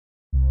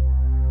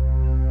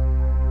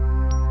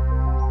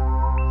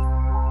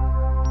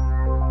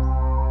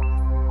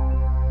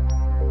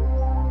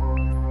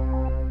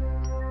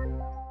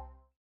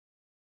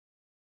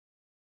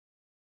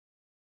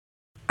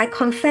I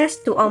confess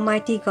to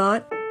Almighty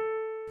God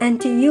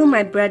and to you,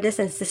 my brothers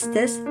and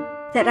sisters,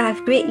 that I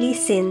have greatly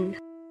sinned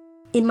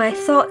in my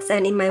thoughts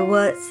and in my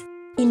words,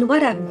 in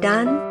what I've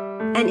done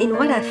and in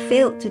what I've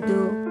failed to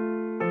do,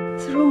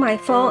 through my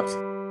fault,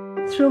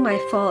 through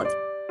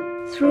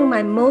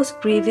my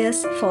most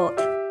grievous fault.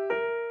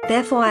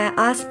 Therefore I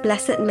ask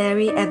Blessed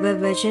Mary, ever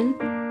Virgin,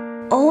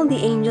 all the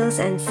angels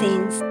and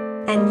saints,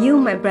 and you,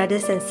 my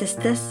brothers and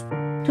sisters,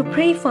 to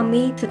pray for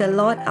me to the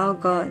Lord our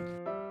God.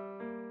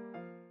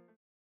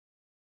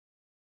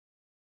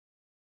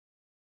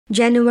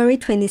 January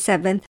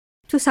 27th,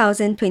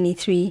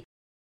 2023,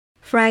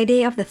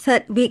 Friday of the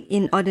third week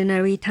in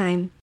Ordinary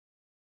Time.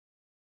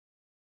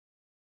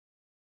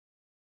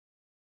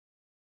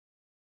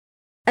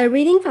 A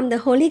reading from the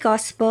Holy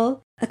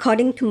Gospel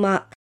according to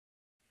Mark.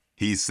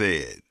 He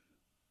said,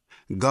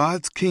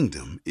 God's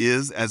kingdom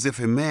is as if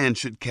a man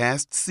should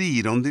cast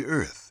seed on the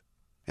earth,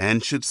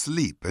 and should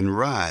sleep and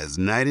rise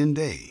night and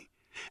day,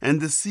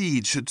 and the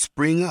seed should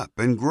spring up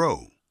and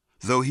grow,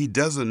 though he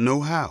doesn't know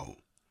how.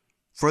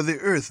 For the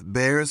earth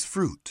bears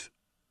fruit,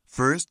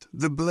 first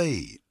the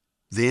blade,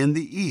 then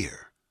the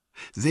ear,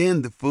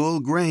 then the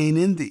full grain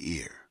in the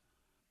ear.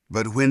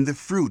 But when the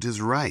fruit is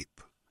ripe,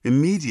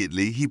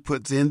 immediately he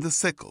puts in the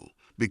sickle,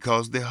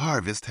 because the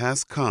harvest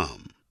has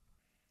come.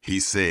 He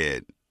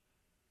said,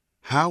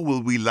 How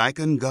will we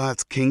liken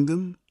God's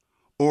kingdom?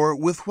 Or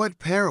with what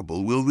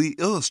parable will we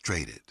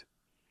illustrate it?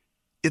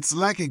 It's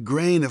like a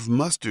grain of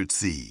mustard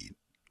seed,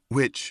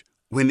 which,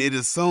 when it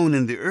is sown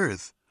in the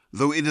earth,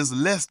 though it is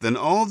less than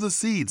all the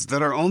seeds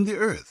that are on the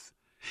earth,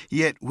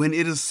 yet when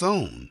it is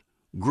sown,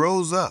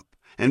 grows up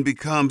and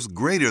becomes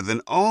greater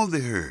than all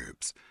the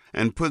herbs,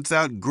 and puts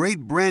out great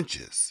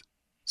branches,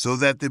 so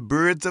that the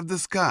birds of the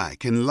sky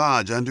can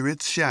lodge under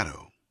its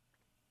shadow.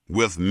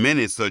 With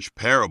many such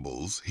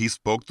parables he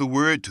spoke the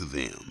word to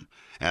them,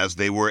 as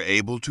they were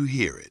able to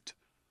hear it.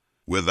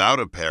 Without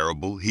a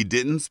parable he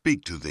didn't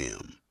speak to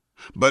them,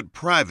 but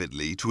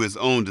privately to his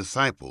own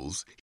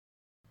disciples.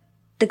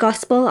 The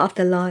Gospel of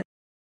the Lord.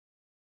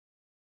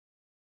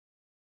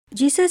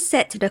 Jesus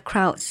said to the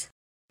crowds,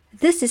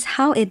 This is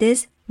how it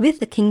is with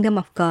the kingdom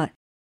of God.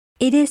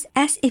 It is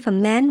as if a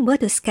man were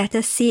to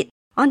scatter seed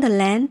on the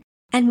land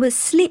and would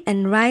sleep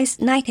and rise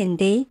night and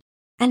day,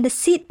 and the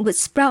seed would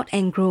sprout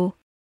and grow.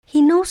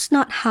 He knows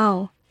not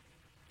how.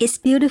 It's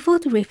beautiful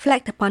to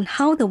reflect upon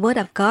how the Word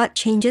of God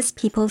changes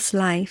people's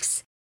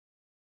lives.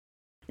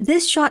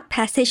 This short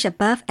passage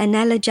above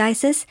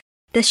analogizes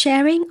the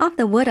sharing of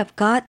the Word of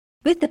God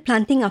with the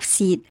planting of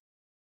seed.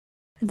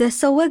 The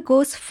sower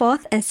goes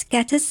forth and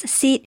scatters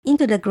seed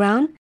into the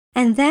ground,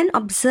 and then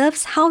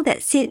observes how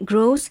that seed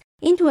grows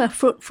into a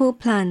fruitful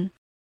plant.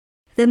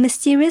 The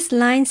mysterious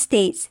line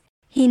states,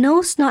 He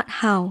knows not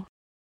how.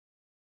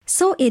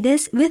 So it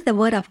is with the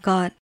Word of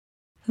God.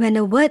 When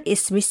a word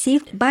is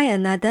received by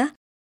another,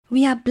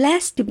 we are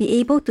blessed to be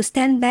able to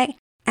stand back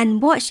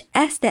and watch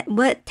as that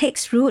word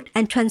takes root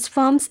and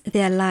transforms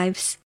their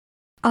lives.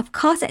 Of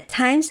course, at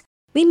times,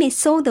 we may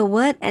sow the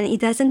word and it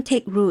doesn't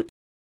take root.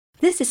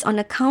 This is on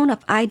account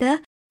of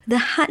either the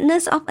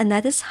hardness of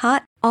another's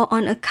heart or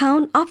on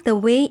account of the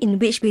way in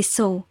which we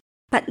sow.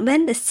 But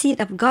when the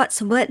seed of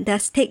God's word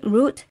does take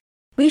root,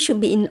 we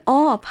should be in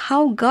awe of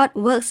how God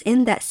works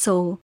in that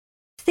soul.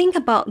 Think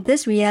about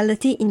this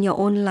reality in your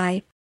own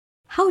life.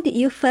 How did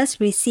you first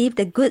receive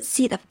the good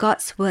seed of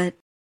God's word?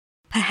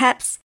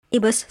 Perhaps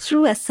it was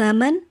through a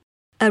sermon,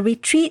 a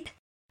retreat,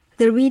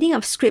 the reading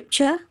of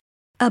scripture,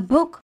 a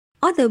book,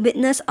 or the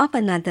witness of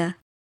another.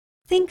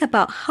 Think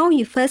about how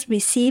you first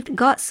received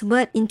God's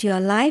word into your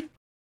life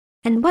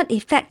and what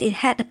effect it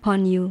had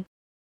upon you.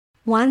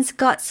 Once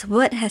God's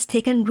word has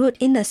taken root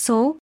in the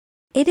soul,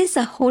 it is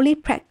a holy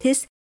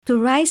practice to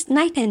rise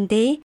night and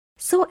day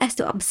so as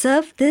to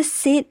observe this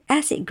seed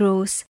as it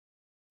grows.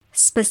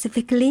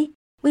 Specifically,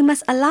 we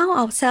must allow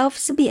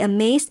ourselves to be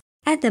amazed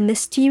at the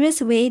mysterious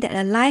way that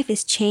a life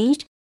is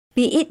changed,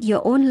 be it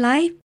your own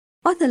life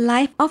or the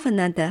life of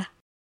another.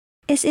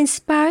 It's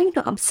inspiring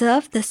to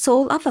observe the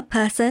soul of a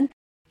person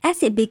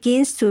as it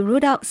begins to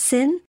root out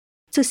sin,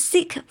 to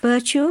seek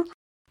virtue,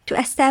 to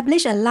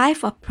establish a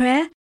life of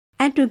prayer,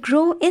 and to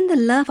grow in the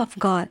love of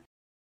God.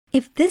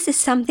 If this is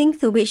something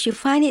to which you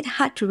find it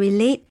hard to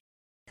relate,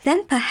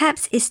 then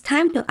perhaps it's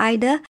time to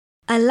either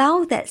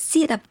allow that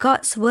seed of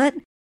God's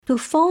word to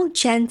fall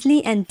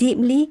gently and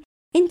deeply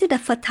into the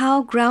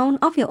fertile ground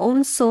of your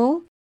own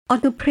soul, or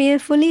to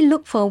prayerfully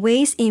look for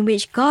ways in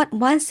which God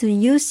wants to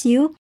use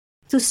you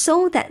to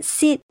sow that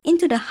seed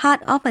into the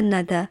heart of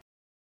another.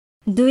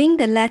 Doing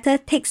the latter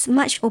takes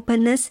much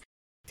openness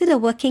to the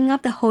working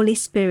of the Holy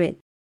Spirit.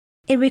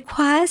 It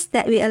requires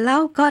that we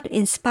allow God to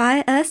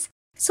inspire us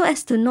so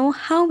as to know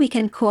how we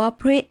can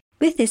cooperate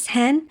with His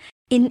hand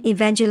in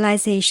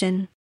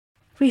evangelization.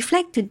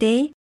 Reflect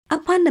today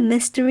upon the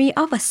mystery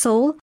of a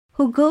soul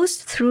who goes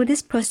through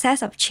this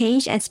process of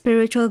change and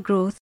spiritual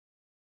growth.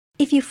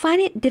 If you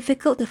find it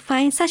difficult to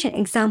find such an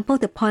example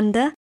to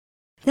ponder,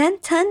 then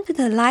turn to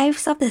the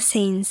lives of the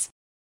saints.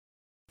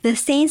 The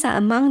saints are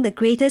among the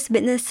greatest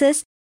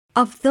witnesses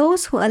of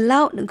those who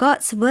allowed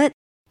God's word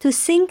to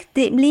sink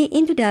deeply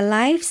into their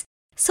lives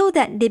so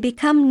that they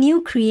become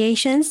new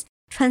creations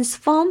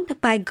transformed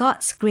by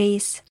God's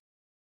grace.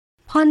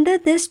 Ponder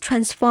this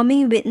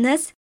transforming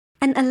witness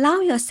and allow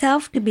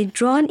yourself to be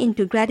drawn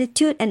into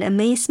gratitude and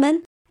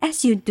amazement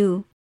as you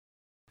do.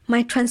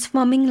 My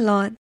transforming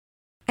Lord,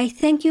 I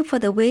thank you for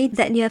the way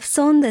that you have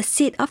sown the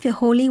seed of your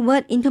holy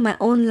word into my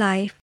own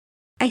life.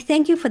 I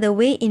thank you for the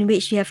way in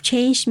which you have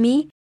changed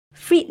me,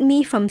 freed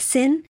me from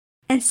sin,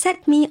 and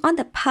set me on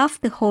the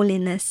path to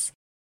holiness.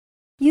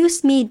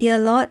 Use me, dear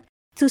Lord,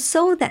 to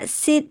sow that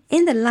seed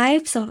in the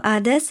lives of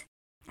others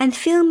and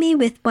fill me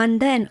with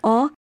wonder and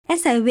awe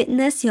as I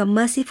witness your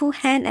merciful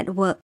hand at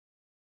work.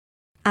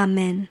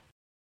 Amen.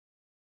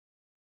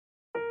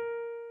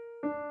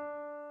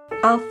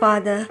 Our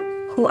Father,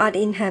 who art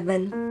in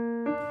heaven,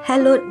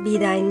 hallowed be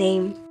thy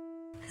name.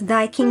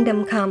 Thy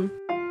kingdom come,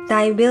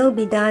 thy will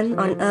be done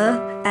on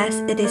earth as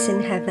it is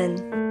in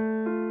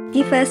heaven.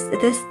 Give us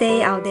this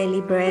day our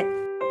daily bread,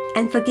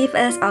 and forgive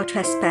us our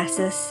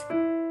trespasses,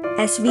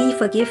 as we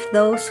forgive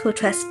those who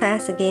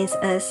trespass against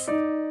us.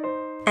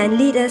 And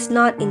lead us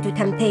not into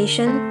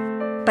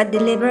temptation, but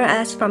deliver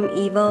us from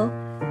evil.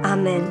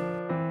 Amen.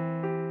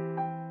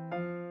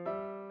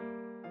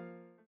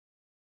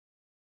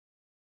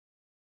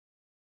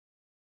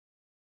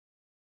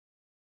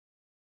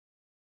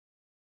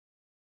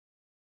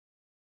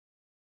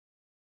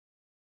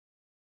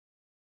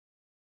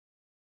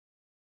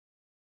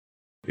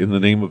 In the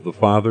name of the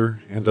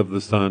Father, and of the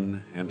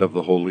Son, and of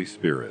the Holy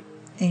Spirit.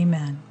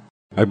 Amen.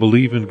 I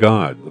believe in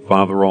God, the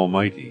Father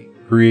Almighty,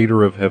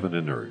 creator of heaven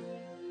and earth,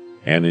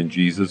 and in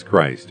Jesus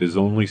Christ, his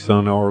only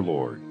Son, our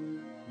Lord,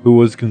 who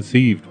was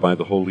conceived by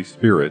the Holy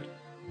Spirit,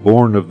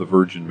 born of the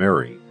Virgin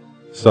Mary,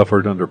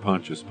 suffered under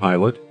Pontius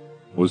Pilate,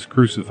 was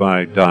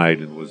crucified, died,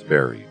 and was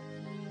buried.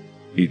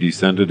 He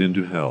descended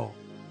into hell.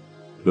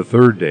 The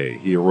third day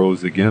he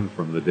arose again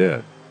from the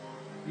dead.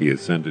 He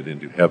ascended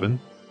into heaven,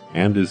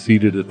 and is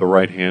seated at the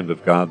right hand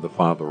of God the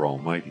Father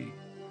Almighty.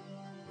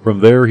 From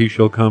there he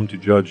shall come to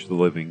judge the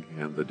living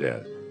and the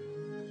dead.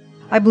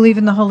 I believe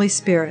in the Holy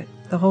Spirit,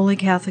 the Holy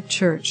Catholic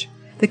Church,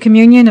 the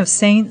communion of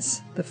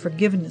saints, the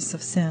forgiveness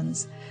of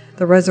sins,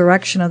 the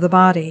resurrection of the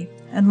body,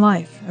 and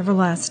life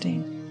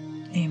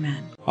everlasting.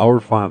 Amen. Our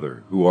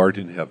Father, who art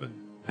in heaven,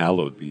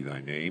 hallowed be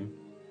thy name.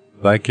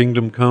 Thy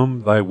kingdom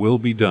come, thy will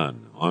be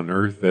done, on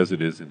earth as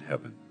it is in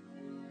heaven.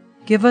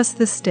 Give us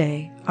this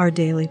day our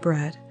daily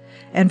bread,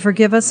 and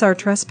forgive us our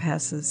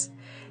trespasses,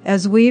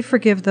 as we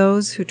forgive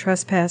those who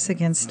trespass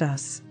against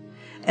us.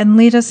 And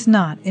lead us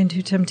not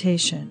into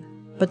temptation,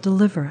 but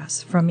deliver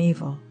us from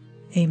evil.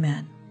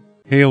 Amen.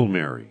 Hail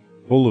Mary,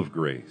 full of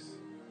grace,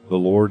 the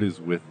Lord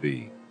is with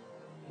thee.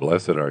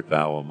 Blessed art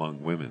thou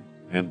among women,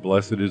 and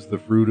blessed is the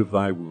fruit of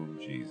thy womb,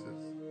 Jesus.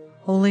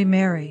 Holy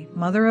Mary,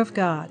 Mother of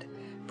God,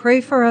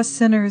 pray for us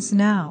sinners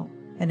now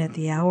and at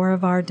the hour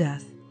of our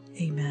death.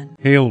 Amen.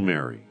 Hail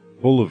Mary,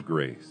 full of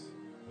grace,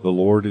 the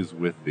Lord is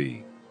with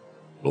thee.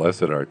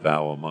 Blessed art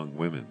thou among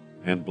women,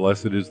 and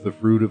blessed is the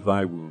fruit of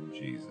thy womb,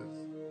 Jesus.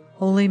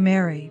 Holy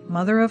Mary,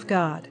 Mother of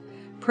God,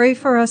 pray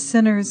for us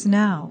sinners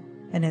now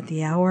and at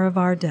the hour of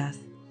our death.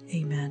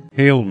 Amen.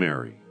 Hail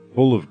Mary,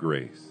 full of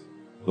grace,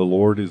 the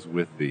Lord is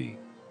with thee.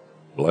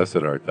 Blessed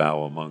art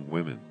thou among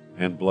women,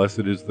 and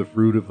blessed is the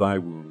fruit of thy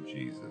womb,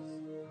 Jesus.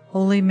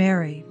 Holy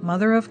Mary,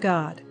 Mother of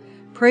God,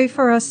 pray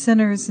for us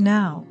sinners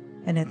now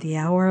and at the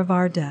hour of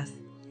our death.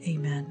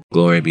 Amen.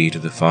 Glory be to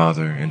the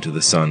Father, and to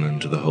the Son,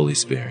 and to the Holy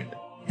Spirit.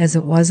 As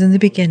it was in the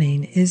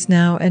beginning, is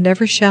now, and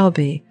ever shall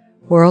be,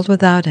 world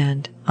without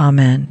end.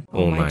 Amen.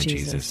 O my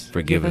Jesus,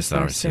 forgive us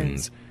our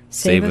sins,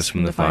 save us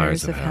from the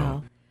fires of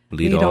hell,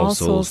 lead all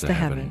souls to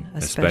heaven,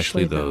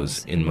 especially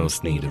those in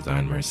most need of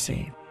thine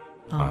mercy.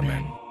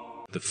 Amen.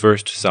 The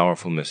first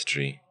sorrowful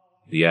mystery,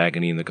 the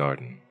agony in the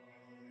garden.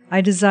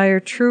 I desire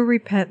true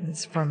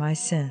repentance for my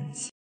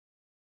sins.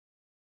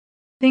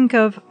 Think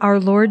of our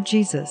Lord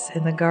Jesus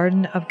in the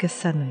Garden of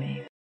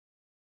Gethsemane,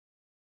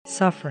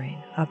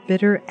 suffering a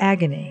bitter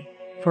agony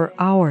for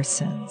our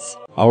sins.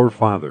 Our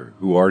Father,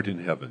 who art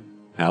in heaven,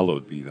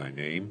 hallowed be thy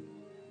name.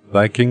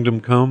 Thy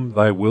kingdom come,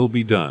 thy will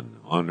be done,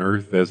 on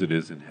earth as it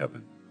is in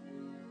heaven.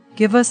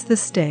 Give us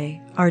this day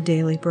our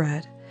daily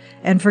bread,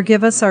 and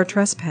forgive us our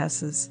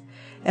trespasses,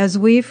 as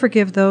we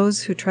forgive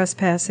those who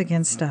trespass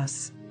against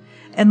us.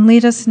 And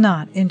lead us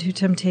not into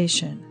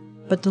temptation,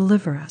 but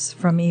deliver us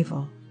from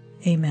evil.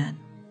 Amen.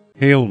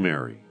 Hail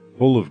Mary,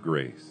 full of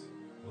grace,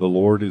 the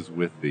Lord is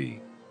with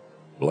thee.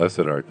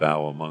 Blessed art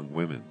thou among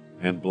women,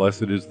 and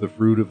blessed is the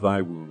fruit of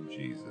thy womb,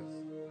 Jesus.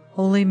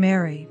 Holy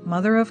Mary,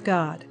 Mother of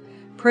God,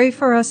 pray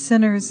for us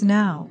sinners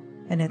now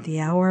and at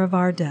the hour of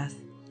our death.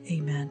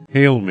 Amen.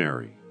 Hail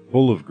Mary,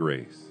 full of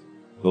grace,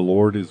 the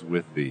Lord is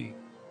with thee.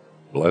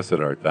 Blessed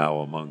art thou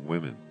among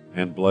women,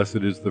 and blessed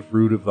is the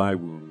fruit of thy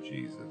womb,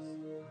 Jesus.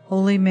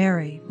 Holy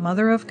Mary,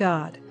 Mother of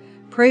God,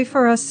 pray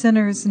for us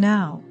sinners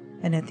now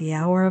and at the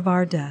hour of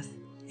our death.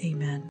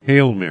 Amen.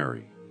 Hail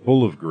Mary,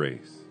 full of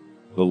grace,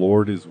 the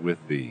Lord is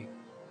with thee.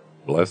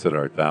 Blessed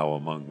art thou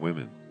among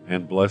women,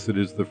 and blessed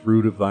is the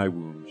fruit of thy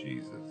womb,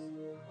 Jesus.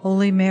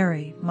 Holy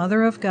Mary,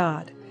 Mother of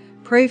God,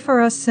 pray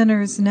for us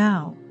sinners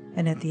now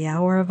and at the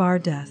hour of our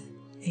death.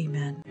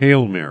 Amen.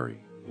 Hail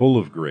Mary, full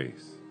of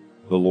grace,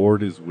 the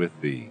Lord is with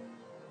thee.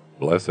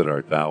 Blessed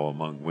art thou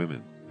among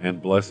women,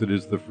 and blessed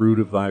is the fruit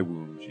of thy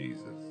womb,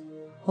 Jesus.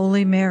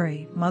 Holy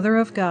Mary, Mother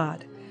of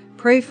God,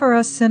 pray for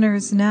us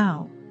sinners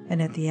now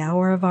and at the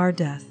hour of our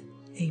death.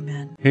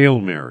 Amen. Hail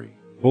Mary,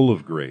 full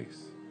of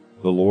grace,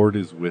 the Lord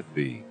is with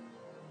thee.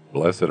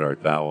 Blessed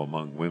art thou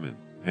among women,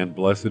 and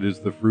blessed is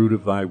the fruit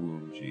of thy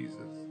womb, Jesus.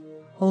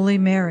 Holy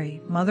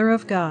Mary, Mother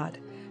of God,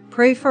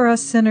 pray for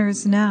us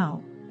sinners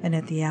now and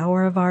at the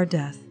hour of our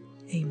death.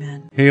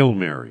 Amen. Hail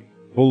Mary,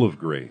 full of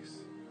grace,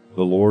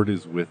 the Lord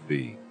is with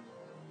thee.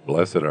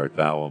 Blessed art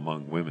thou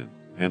among women,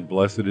 and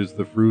blessed is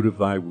the fruit of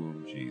thy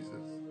womb, Jesus.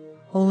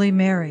 Holy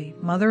Mary,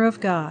 Mother of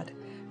God,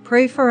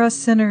 pray for us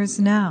sinners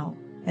now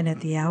and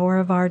at the hour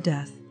of our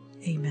death.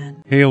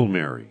 Amen. Hail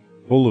Mary,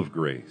 full of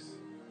grace,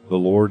 the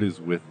Lord is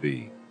with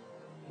thee.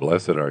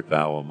 Blessed art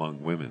thou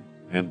among women,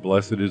 and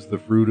blessed is the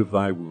fruit of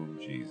thy womb,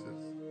 Jesus.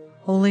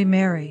 Holy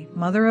Mary,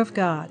 Mother of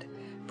God,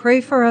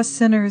 pray for us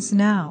sinners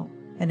now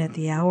and at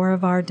the hour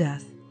of our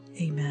death.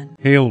 Amen.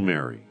 Hail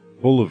Mary,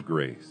 full of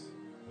grace,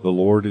 the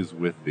Lord is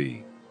with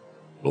thee.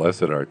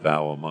 Blessed art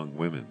thou among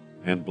women,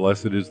 and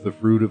blessed is the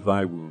fruit of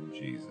thy womb,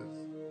 Jesus.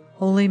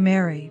 Holy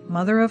Mary,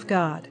 Mother of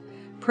God,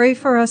 pray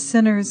for us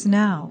sinners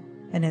now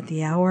and at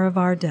the hour of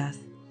our death.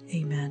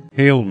 Amen.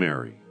 Hail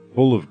Mary,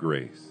 full of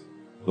grace,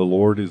 the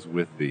Lord is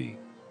with thee.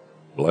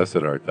 Blessed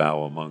art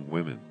thou among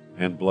women,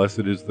 and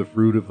blessed is the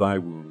fruit of thy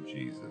womb,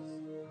 Jesus.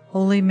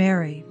 Holy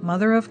Mary,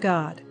 Mother of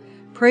God,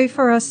 pray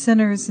for us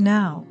sinners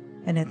now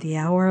and at the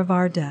hour of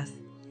our death.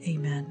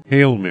 Amen.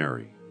 Hail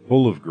Mary,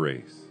 full of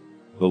grace,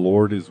 the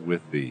Lord is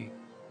with thee.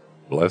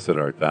 Blessed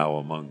art thou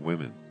among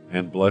women,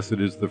 and blessed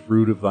is the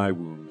fruit of thy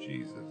womb,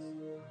 Jesus.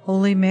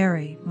 Holy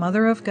Mary,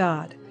 Mother of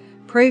God,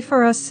 pray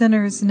for us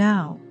sinners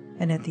now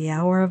and at the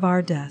hour of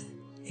our death.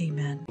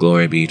 Amen.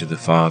 Glory be to the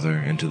Father,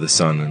 and to the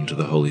Son, and to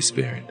the Holy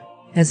Spirit.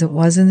 As it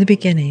was in the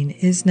beginning,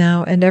 is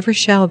now, and ever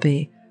shall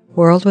be,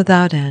 world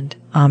without end.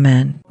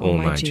 Amen. O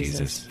my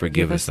Jesus,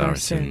 forgive us our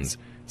sins,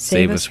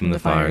 save us from the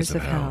fires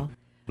of hell,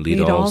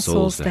 lead all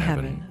souls to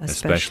heaven,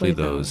 especially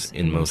those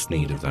in most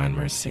need of thine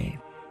mercy.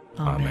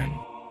 Amen.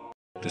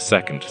 The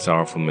second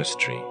sorrowful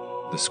mystery,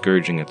 the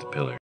scourging at the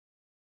pillar.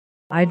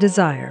 I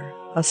desire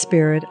a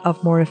spirit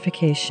of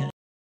mortification.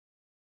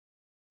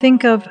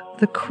 Think of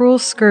the cruel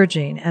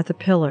scourging at the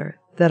pillar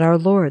that our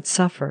Lord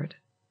suffered,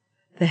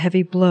 the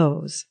heavy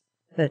blows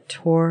that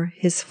tore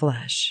his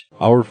flesh.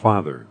 Our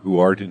Father, who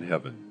art in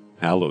heaven,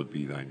 hallowed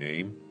be thy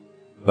name.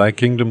 Thy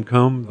kingdom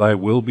come, thy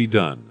will be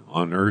done,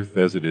 on earth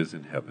as it is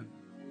in heaven.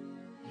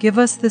 Give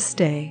us this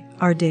day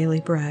our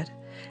daily bread,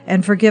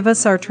 and forgive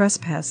us our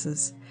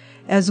trespasses,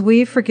 as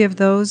we forgive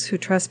those who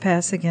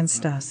trespass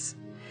against us.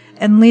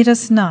 And lead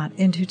us not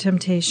into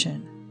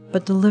temptation,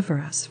 but deliver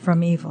us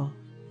from evil.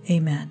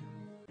 Amen.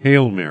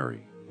 Hail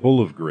Mary,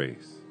 full of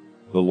grace,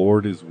 the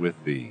Lord is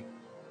with thee.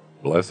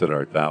 Blessed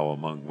art thou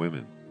among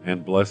women,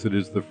 and blessed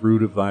is the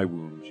fruit of thy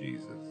womb,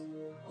 Jesus.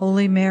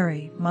 Holy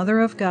Mary, Mother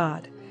of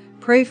God,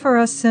 pray for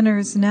us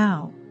sinners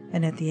now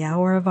and at the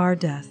hour of our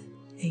death.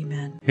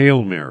 Amen.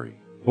 Hail Mary,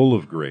 full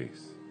of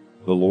grace,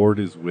 the Lord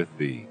is with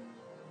thee.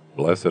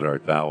 Blessed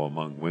art thou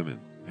among women,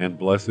 and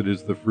blessed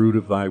is the fruit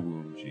of thy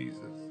womb, Jesus.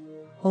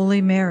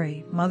 Holy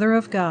Mary, Mother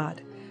of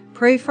God,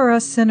 pray for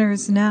us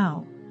sinners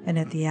now and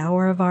at the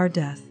hour of our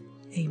death.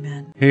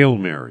 Amen. Hail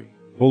Mary,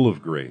 full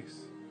of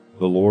grace,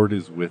 the Lord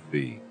is with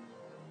thee.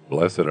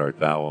 Blessed art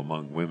thou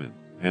among women,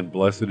 and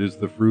blessed is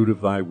the fruit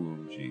of thy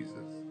womb, Jesus.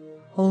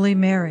 Holy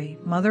Mary,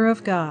 Mother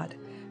of God,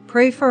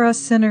 pray for us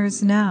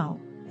sinners now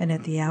and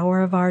at the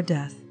hour of our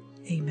death.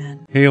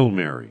 Amen. Hail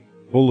Mary,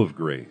 full of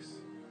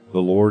grace,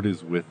 the Lord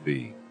is with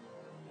thee.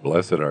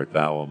 Blessed art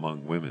thou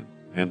among women,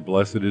 and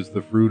blessed is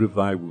the fruit of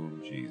thy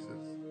womb, Jesus.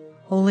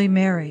 Holy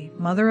Mary,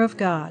 Mother of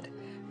God,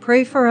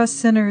 pray for us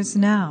sinners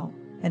now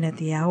and at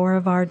the hour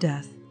of our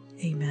death.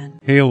 Amen.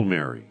 Hail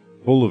Mary,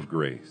 full of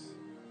grace,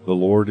 the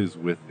Lord is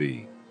with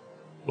thee.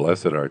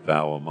 Blessed art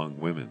thou among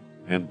women,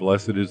 and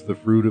blessed is the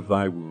fruit of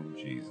thy womb,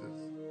 Jesus.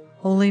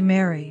 Holy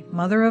Mary,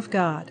 Mother of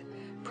God,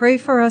 pray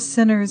for us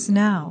sinners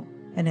now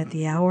and at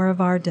the hour of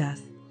our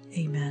death.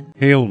 Amen.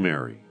 Hail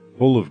Mary,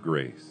 full of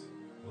grace,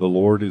 the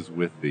Lord is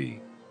with thee.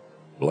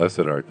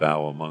 Blessed art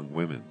thou among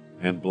women,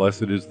 and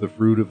blessed is the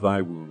fruit of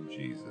thy womb,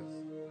 Jesus.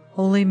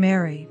 Holy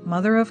Mary,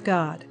 Mother of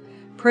God,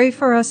 pray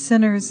for us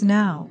sinners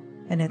now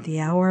and at the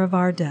hour of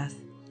our death.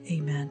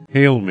 Amen.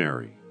 Hail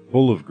Mary,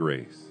 full of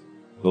grace,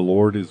 the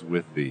Lord is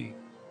with thee.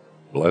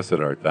 Blessed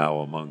art thou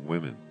among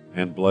women,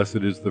 and blessed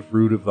is the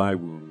fruit of thy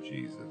womb,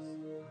 Jesus.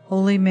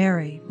 Holy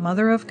Mary,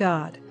 Mother of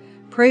God,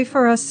 pray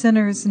for us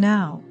sinners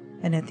now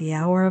and at the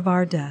hour of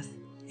our death.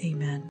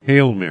 Amen.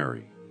 Hail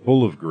Mary,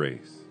 full of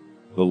grace,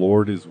 the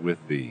Lord is with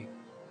thee.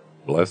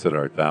 Blessed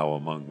art thou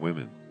among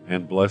women,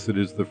 and blessed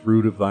is the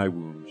fruit of thy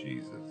womb,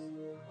 Jesus.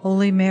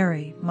 Holy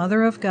Mary,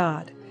 Mother of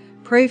God,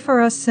 pray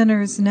for us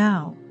sinners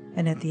now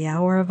and at the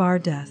hour of our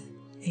death.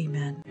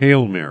 Amen.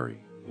 Hail Mary,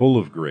 full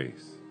of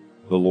grace,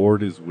 the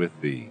Lord is with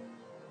thee.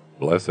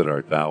 Blessed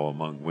art thou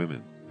among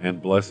women,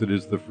 and blessed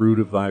is the fruit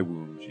of thy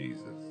womb,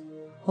 Jesus.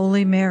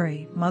 Holy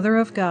Mary, Mother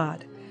of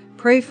God,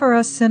 pray for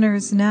us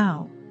sinners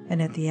now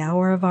and at the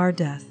hour of our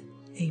death.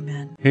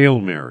 Amen. Hail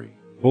Mary,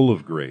 full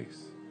of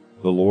grace,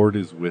 the Lord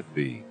is with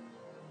thee.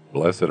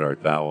 Blessed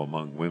art thou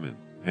among women,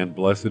 and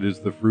blessed is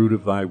the fruit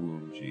of thy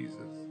womb, Jesus.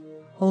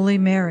 Holy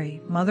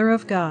Mary, Mother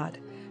of God,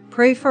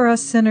 pray for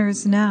us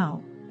sinners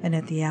now and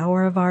at the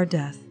hour of our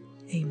death.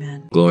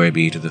 Amen. Glory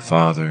be to the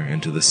Father,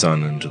 and to the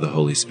Son, and to the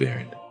Holy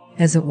Spirit.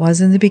 As it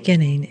was in the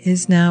beginning,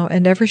 is now,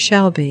 and ever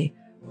shall be,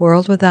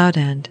 world without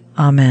end.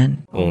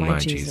 Amen. O my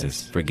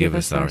Jesus, forgive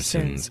us our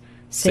sins,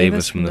 save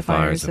us from the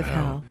fires of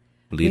hell,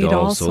 lead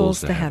all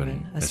souls to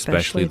heaven,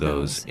 especially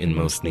those in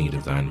most need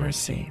of thine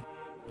mercy.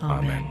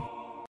 Amen.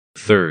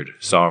 Third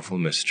sorrowful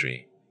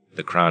mystery,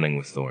 the crowning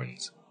with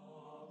thorns.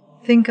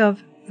 Think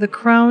of the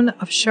crown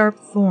of sharp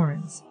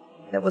thorns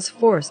that was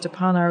forced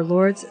upon our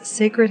Lord's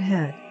sacred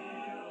head,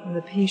 and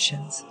the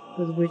patience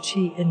with which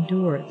he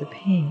endured the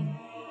pain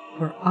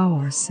for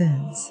our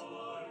sins.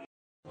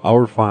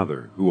 Our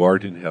Father, who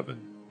art in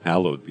heaven,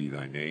 hallowed be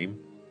thy name.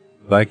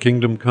 Thy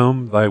kingdom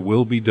come, thy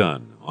will be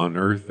done, on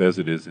earth as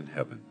it is in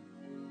heaven.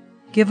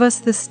 Give us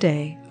this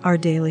day our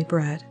daily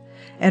bread,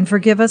 and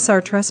forgive us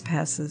our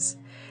trespasses,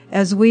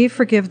 as we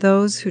forgive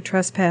those who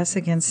trespass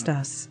against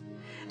us.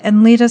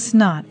 And lead us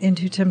not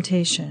into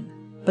temptation,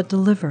 but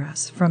deliver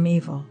us from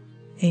evil.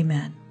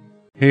 Amen.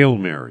 Hail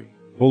Mary,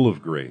 full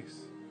of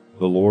grace,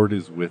 the Lord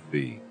is with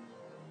thee.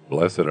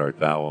 Blessed art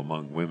thou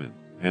among women,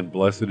 and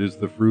blessed is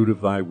the fruit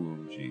of thy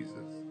womb, Jesus.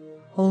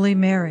 Holy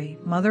Mary,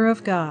 Mother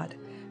of God,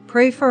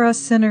 pray for us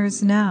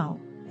sinners now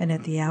and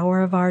at the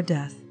hour of our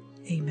death.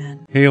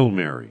 Amen. Hail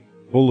Mary,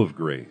 full of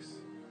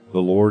grace,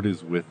 the Lord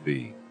is with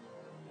thee.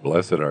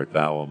 Blessed art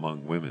thou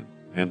among women,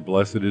 and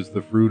blessed is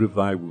the fruit of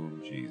thy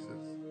womb, Jesus.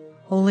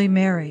 Holy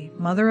Mary,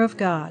 Mother of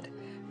God,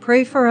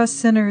 pray for us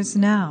sinners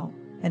now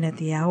and at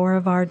the hour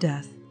of our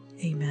death.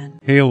 Amen.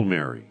 Hail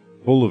Mary,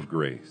 full of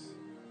grace,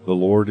 the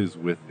Lord is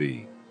with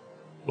thee.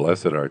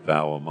 Blessed art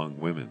thou among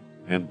women,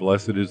 and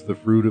blessed is the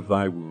fruit of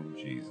thy womb,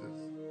 Jesus.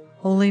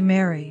 Holy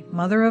Mary,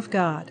 Mother of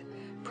God,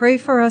 pray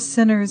for us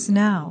sinners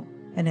now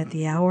and at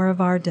the hour of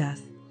our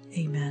death.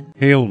 Amen.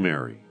 Hail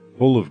Mary,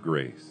 full of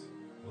grace,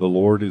 the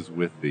Lord is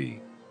with thee.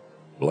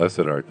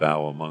 Blessed art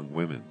thou among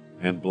women,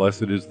 and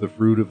blessed is the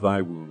fruit of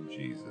thy womb,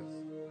 Jesus.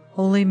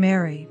 Holy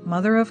Mary,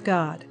 Mother of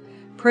God,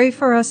 pray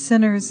for us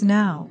sinners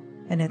now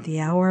and at the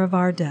hour of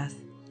our death.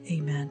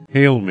 Amen.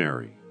 Hail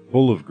Mary,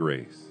 full of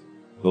grace,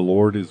 the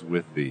Lord is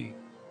with thee.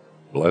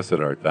 Blessed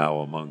art thou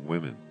among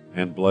women,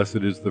 and blessed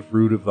is the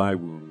fruit of thy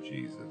womb,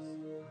 Jesus.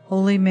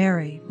 Holy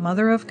Mary,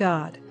 Mother of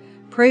God,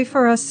 pray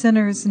for us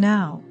sinners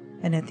now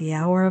and at the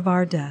hour of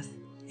our death.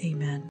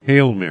 Amen.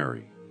 Hail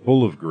Mary,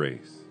 full of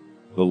grace,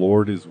 the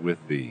Lord is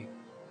with thee.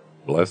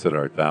 Blessed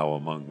art thou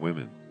among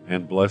women,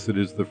 and blessed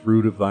is the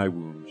fruit of thy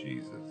womb,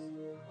 Jesus.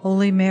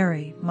 Holy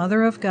Mary,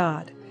 Mother of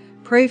God,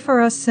 pray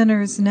for us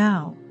sinners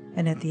now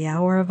and at the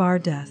hour of our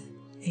death.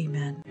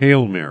 Amen.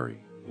 Hail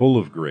Mary, full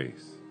of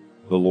grace,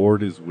 the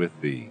Lord is with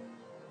thee.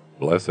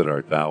 Blessed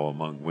art thou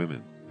among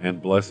women,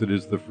 and blessed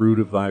is the fruit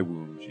of thy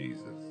womb,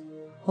 Jesus.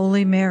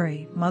 Holy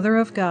Mary, Mother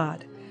of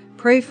God,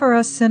 pray for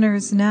us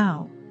sinners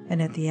now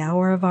and at the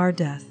hour of our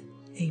death.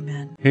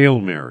 Amen. Hail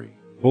Mary,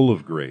 full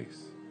of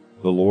grace,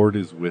 the Lord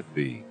is with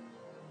thee.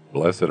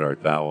 Blessed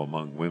art thou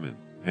among women,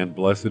 and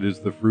blessed is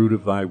the fruit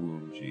of thy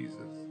womb, Jesus.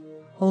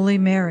 Holy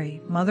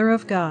Mary, Mother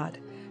of God,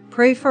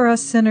 pray for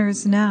us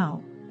sinners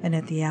now and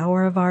at the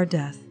hour of our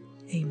death.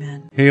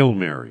 Amen. Hail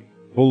Mary,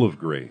 full of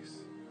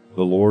grace,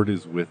 the Lord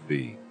is with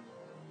thee.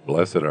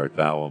 Blessed art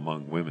thou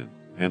among women,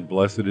 and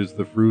blessed is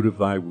the fruit of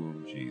thy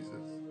womb, Jesus.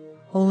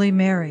 Holy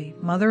Mary,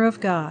 Mother of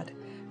God,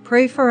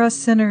 pray for us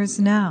sinners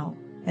now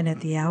and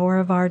at the hour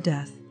of our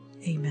death.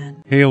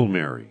 Amen. Hail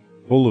Mary,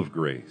 full of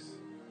grace,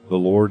 the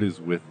Lord is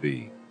with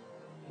thee.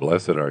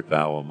 Blessed art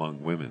thou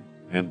among women,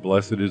 and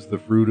blessed is the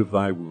fruit of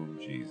thy womb,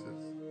 Jesus.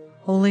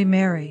 Holy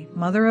Mary,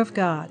 Mother of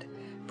God,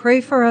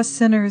 pray for us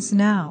sinners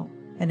now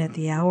and at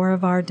the hour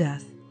of our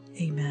death.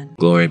 Amen.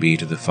 Glory be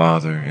to the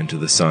Father, and to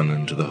the Son,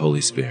 and to the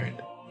Holy Spirit.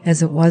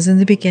 As it was in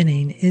the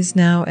beginning, is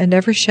now, and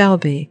ever shall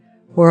be,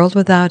 world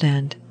without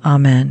end.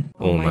 Amen.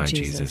 O my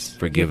Jesus,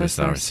 forgive us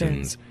our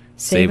sins,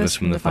 save us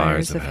from the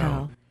fires of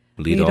hell,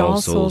 lead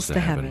all souls to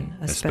heaven,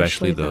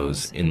 especially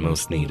those in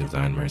most need of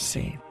thine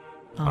mercy.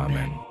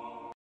 Amen.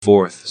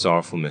 Fourth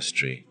sorrowful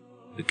mystery,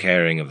 the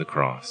carrying of the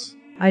cross.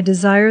 I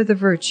desire the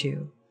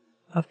virtue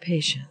of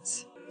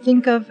patience.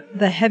 Think of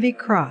the heavy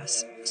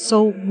cross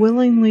so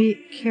willingly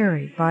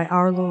carried by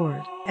our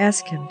Lord.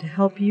 Ask Him to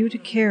help you to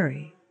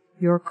carry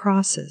your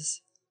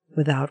crosses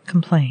without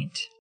complaint.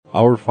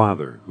 Our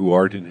Father, who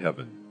art in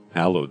heaven,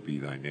 hallowed be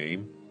thy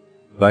name.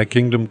 Thy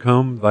kingdom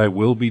come, thy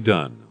will be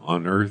done,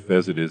 on earth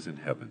as it is in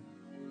heaven.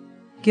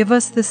 Give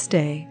us this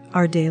day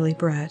our daily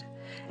bread,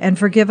 and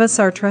forgive us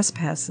our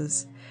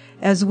trespasses,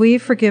 as we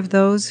forgive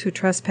those who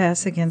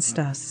trespass against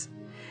us.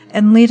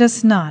 And lead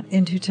us not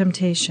into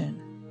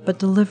temptation, but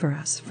deliver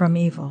us from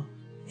evil.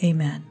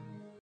 Amen.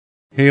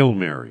 Hail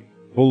Mary,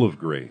 full of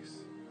grace,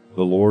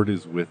 the Lord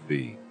is with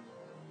thee.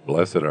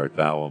 Blessed art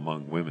thou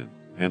among women,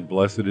 and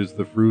blessed is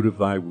the fruit of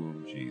thy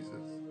womb, Jesus.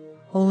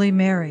 Holy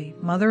Mary,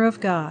 Mother of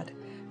God,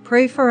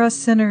 pray for us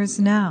sinners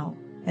now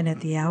and at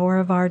the hour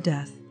of our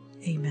death.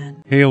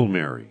 Amen. Hail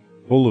Mary,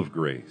 full of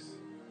grace,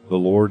 the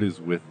Lord is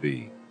with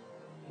thee.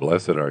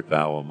 Blessed art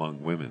thou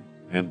among women,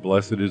 and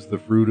blessed is the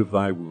fruit of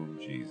thy womb,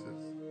 Jesus.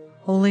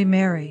 Holy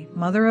Mary,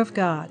 Mother of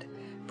God,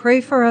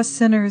 pray for us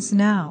sinners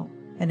now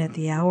and at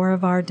the hour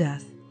of our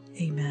death.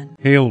 Amen.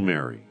 Hail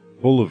Mary,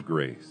 full of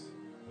grace,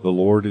 the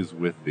Lord is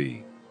with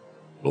thee.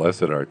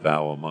 Blessed art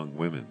thou among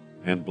women,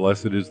 and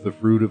blessed is the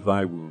fruit of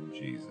thy womb,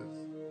 Jesus.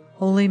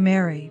 Holy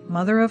Mary,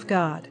 Mother of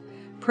God,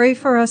 pray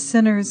for us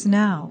sinners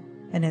now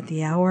and at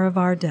the hour of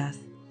our death.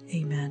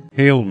 Amen.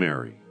 Hail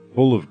Mary,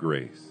 full of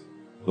grace,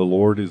 the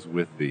Lord is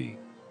with thee.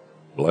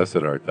 Blessed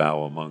art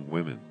thou among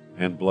women,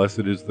 and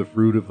blessed is the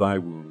fruit of thy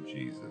womb,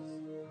 Jesus.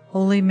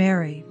 Holy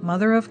Mary,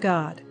 Mother of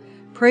God,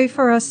 pray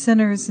for us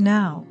sinners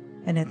now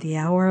and at the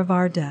hour of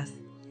our death.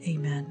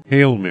 Amen.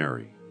 Hail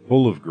Mary,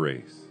 full of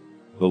grace,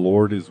 the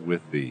Lord is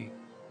with thee.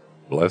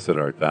 Blessed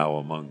art thou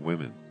among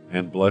women,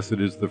 and blessed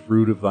is the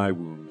fruit of thy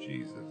womb,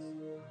 Jesus.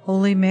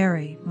 Holy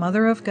Mary,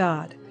 Mother of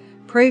God,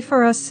 pray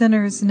for us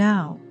sinners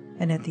now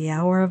and at the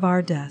hour of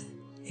our death.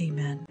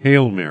 Amen.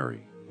 Hail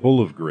Mary,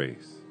 full of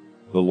grace,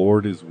 the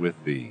Lord is with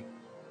thee.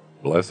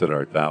 Blessed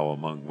art thou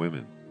among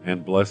women,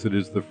 and blessed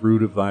is the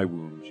fruit of thy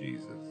womb,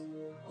 Jesus.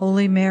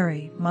 Holy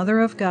Mary, Mother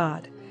of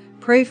God,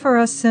 pray for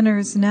us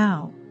sinners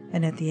now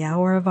and at the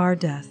hour of our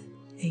death.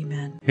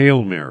 Amen.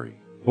 Hail Mary,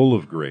 full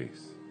of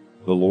grace,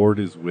 the Lord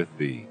is with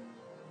thee.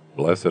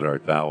 Blessed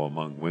art thou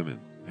among women,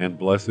 and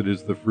blessed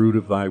is the fruit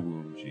of thy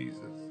womb, Jesus.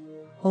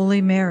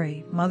 Holy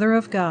Mary, Mother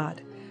of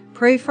God,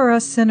 pray for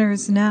us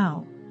sinners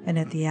now and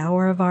at the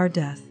hour of our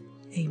death.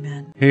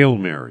 Amen. Hail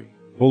Mary,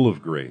 full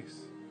of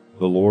grace,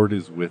 the Lord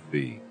is with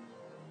thee.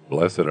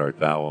 Blessed art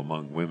thou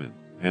among women,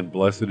 and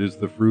blessed is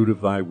the fruit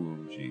of thy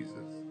womb, Jesus.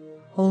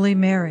 Holy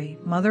Mary,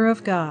 Mother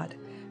of God,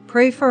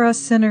 pray for us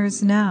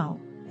sinners now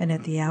and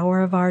at the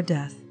hour of our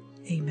death.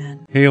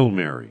 Amen. Hail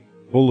Mary,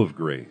 full of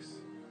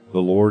grace, the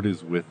Lord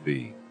is with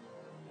thee.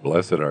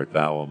 Blessed art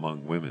thou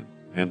among women,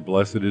 and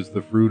blessed is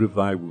the fruit of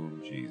thy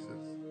womb, Jesus.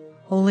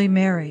 Holy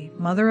Mary,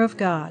 Mother of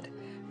God,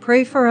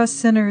 pray for us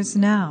sinners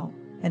now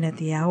and at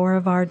the hour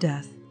of our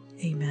death.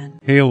 Amen.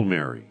 Hail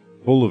Mary,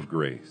 full of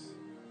grace,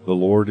 the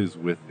Lord is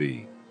with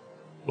thee.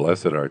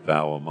 Blessed art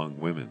thou among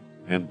women,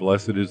 and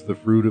blessed is the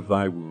fruit of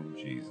thy womb,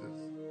 Jesus.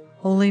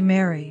 Holy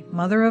Mary,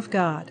 Mother of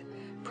God,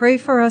 pray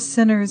for us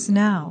sinners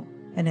now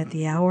and at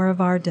the hour of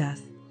our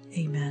death.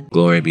 Amen.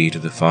 Glory be to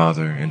the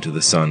Father, and to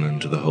the Son,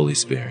 and to the Holy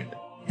Spirit.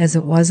 As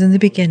it was in the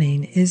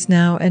beginning, is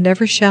now, and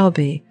ever shall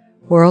be,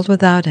 world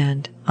without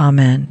end.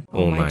 Amen.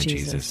 O my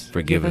Jesus,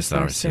 forgive us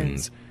our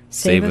sins,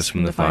 save us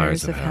from the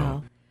fires of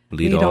hell,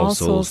 lead all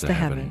souls to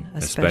heaven,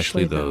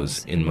 especially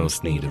those in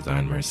most need of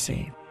thine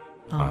mercy.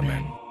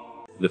 Amen.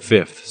 The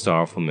fifth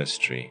sorrowful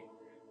mystery,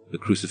 the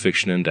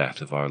crucifixion and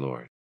death of our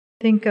Lord.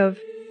 Think of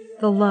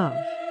the love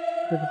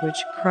with which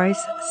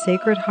Christ's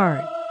Sacred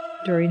Heart,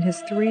 during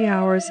his 3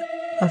 hours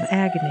of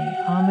agony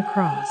on the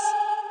cross,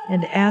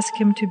 and ask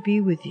him to be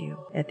with you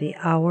at the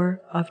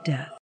hour of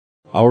death.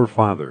 Our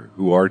Father,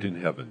 who art in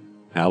heaven,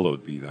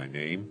 hallowed be thy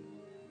name.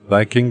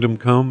 Thy kingdom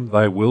come,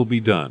 thy will be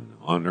done,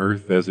 on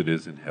earth as it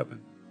is in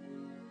heaven.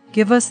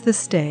 Give us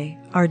this day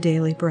our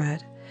daily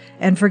bread,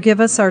 and forgive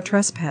us our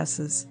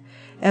trespasses,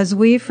 as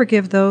we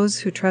forgive those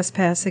who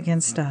trespass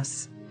against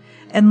us.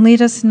 And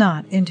lead us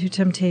not into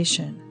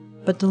temptation,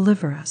 but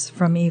deliver us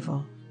from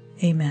evil.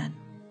 Amen.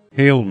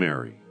 Hail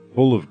Mary,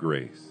 full of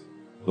grace,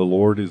 the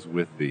Lord is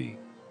with thee.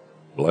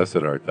 Blessed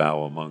art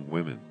thou among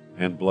women,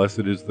 and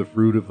blessed is the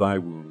fruit of thy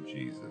womb,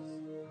 Jesus.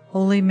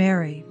 Holy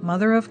Mary,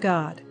 Mother of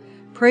God,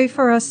 pray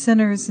for us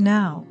sinners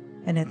now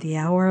and at the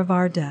hour of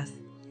our death.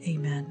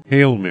 Amen.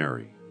 Hail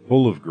Mary,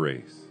 full of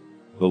grace,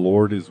 the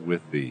Lord is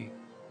with thee.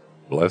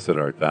 Blessed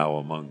art thou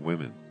among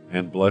women,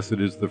 and blessed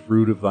is the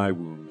fruit of thy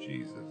womb,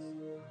 Jesus.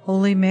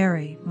 Holy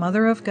Mary,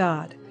 Mother of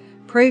God,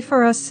 pray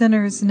for us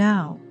sinners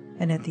now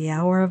and at the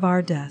hour of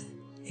our death.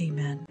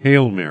 Amen.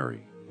 Hail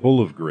Mary,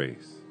 full of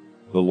grace,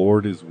 the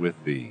Lord is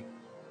with thee.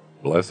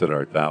 Blessed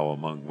art thou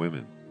among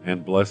women,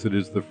 and blessed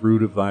is the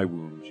fruit of thy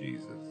womb,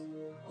 Jesus.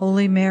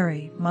 Holy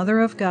Mary, Mother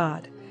of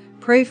God,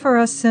 pray for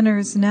us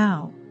sinners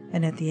now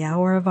and at the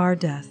hour of our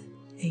death.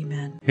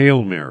 Amen.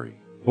 Hail Mary,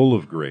 full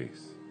of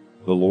grace,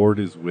 the Lord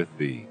is with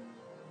thee.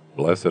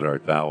 Blessed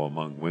art thou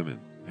among women,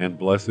 and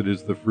blessed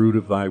is the fruit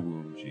of thy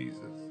womb, Jesus.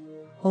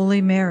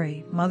 Holy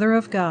Mary, Mother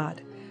of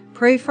God,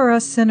 pray for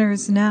us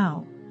sinners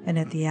now and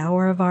at the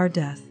hour of our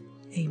death.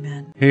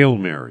 Amen. Hail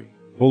Mary,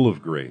 full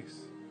of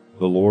grace,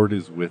 the Lord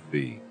is with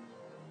thee.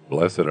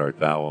 Blessed art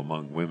thou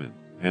among women,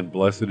 and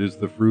blessed is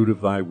the fruit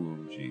of thy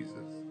womb, Jesus.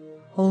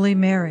 Holy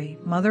Mary,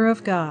 Mother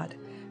of God,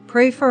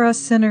 pray for us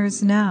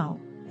sinners now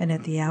and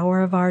at the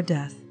hour of our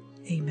death.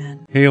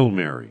 Amen. Hail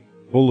Mary,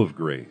 full of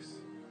grace,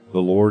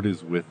 the Lord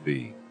is with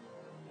thee.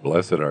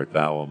 Blessed art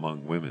thou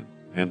among women,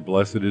 and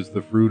blessed is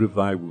the fruit of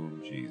thy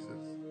womb, Jesus.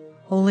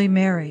 Holy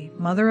Mary,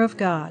 Mother of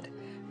God,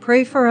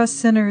 pray for us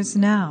sinners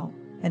now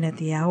and at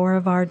the hour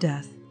of our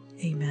death.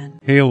 Amen.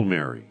 Hail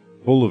Mary,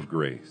 full of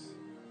grace,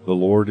 The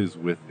Lord is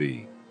with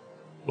thee.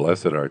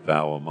 Blessed art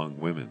thou among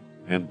women,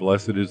 and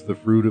blessed is the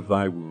fruit of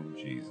thy womb,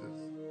 Jesus.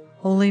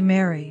 Holy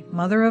Mary,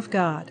 Mother of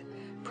God,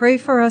 pray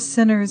for us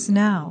sinners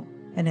now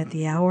and at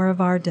the hour of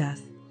our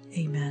death.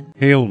 Amen.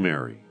 Hail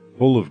Mary,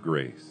 full of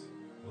grace,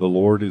 the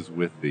Lord is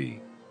with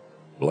thee.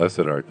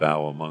 Blessed art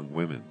thou among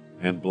women,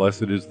 and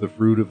blessed is the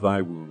fruit of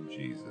thy womb,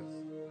 Jesus.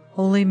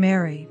 Holy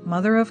Mary,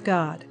 Mother of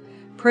God,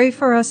 pray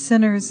for us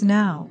sinners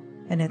now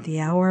and at the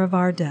hour of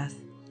our death.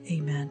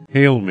 Amen.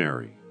 Hail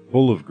Mary,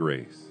 full of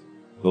grace,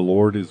 the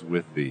Lord is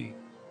with thee.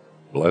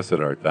 Blessed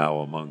art thou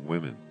among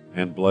women,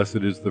 and blessed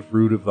is the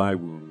fruit of thy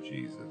womb,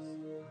 Jesus.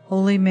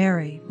 Holy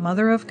Mary,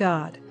 Mother of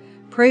God,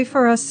 pray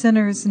for us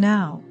sinners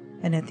now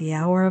and at the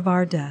hour of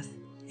our death.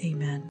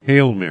 Amen.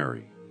 Hail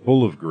Mary,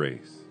 full of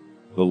grace,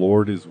 the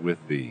Lord is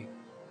with thee.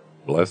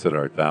 Blessed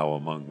art thou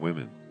among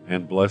women,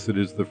 and blessed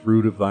is the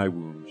fruit of thy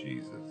womb,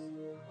 Jesus.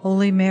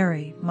 Holy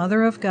Mary,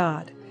 Mother of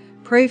God,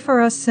 pray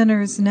for us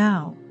sinners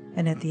now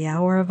and at the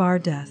hour of our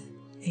death.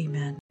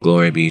 Amen.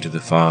 Glory be to the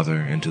Father,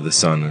 and to the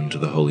Son, and to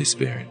the Holy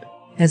Spirit.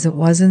 As it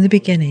was in the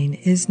beginning,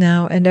 is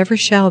now, and ever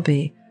shall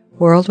be,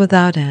 world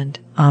without end.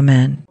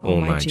 Amen. O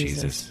my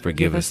Jesus,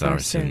 forgive us our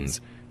sins,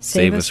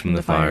 save us from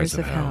the fires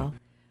of hell,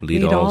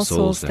 lead all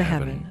souls to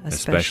heaven,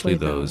 especially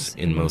those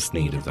in most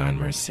need of thine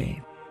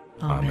mercy.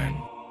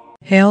 Amen.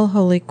 Hail,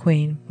 Holy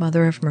Queen,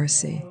 Mother of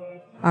Mercy,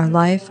 our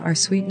life, our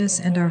sweetness,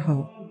 and our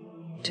hope.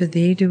 To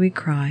thee do we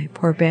cry,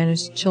 poor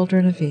banished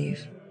children of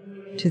Eve.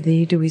 To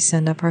thee do we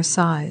send up our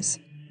sighs,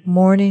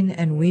 mourning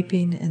and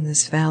weeping in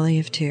this valley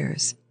of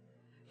tears.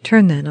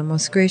 Turn then, O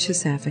most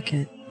gracious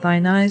Advocate,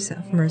 thine eyes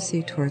of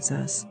mercy towards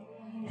us,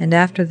 and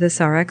after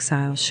this our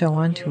exile show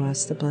unto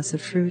us the blessed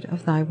fruit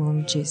of thy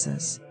womb,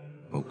 Jesus.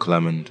 O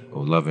clement, O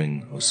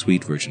loving, O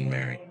sweet Virgin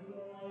Mary,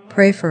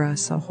 Pray for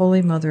us, O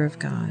Holy Mother of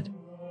God,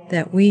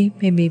 that we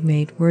may be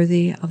made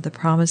worthy of the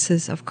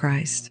promises of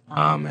Christ.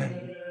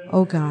 Amen.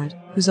 O God,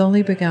 whose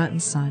only begotten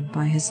Son,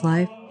 by his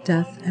life,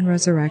 death, and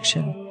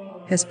resurrection,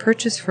 has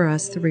purchased for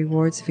us the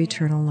rewards of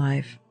eternal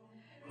life,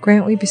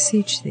 grant, we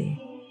beseech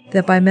thee,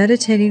 that by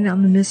meditating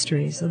on the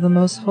mysteries of the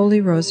most holy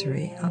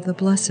Rosary of the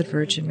Blessed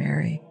Virgin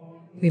Mary,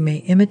 we may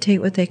imitate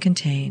what they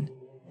contain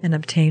and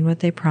obtain what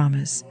they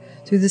promise,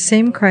 through the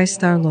same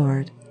Christ our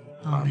Lord.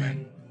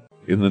 Amen.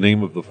 In the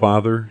name of the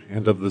Father,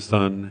 and of the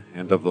Son,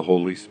 and of the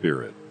Holy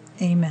Spirit.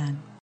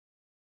 Amen.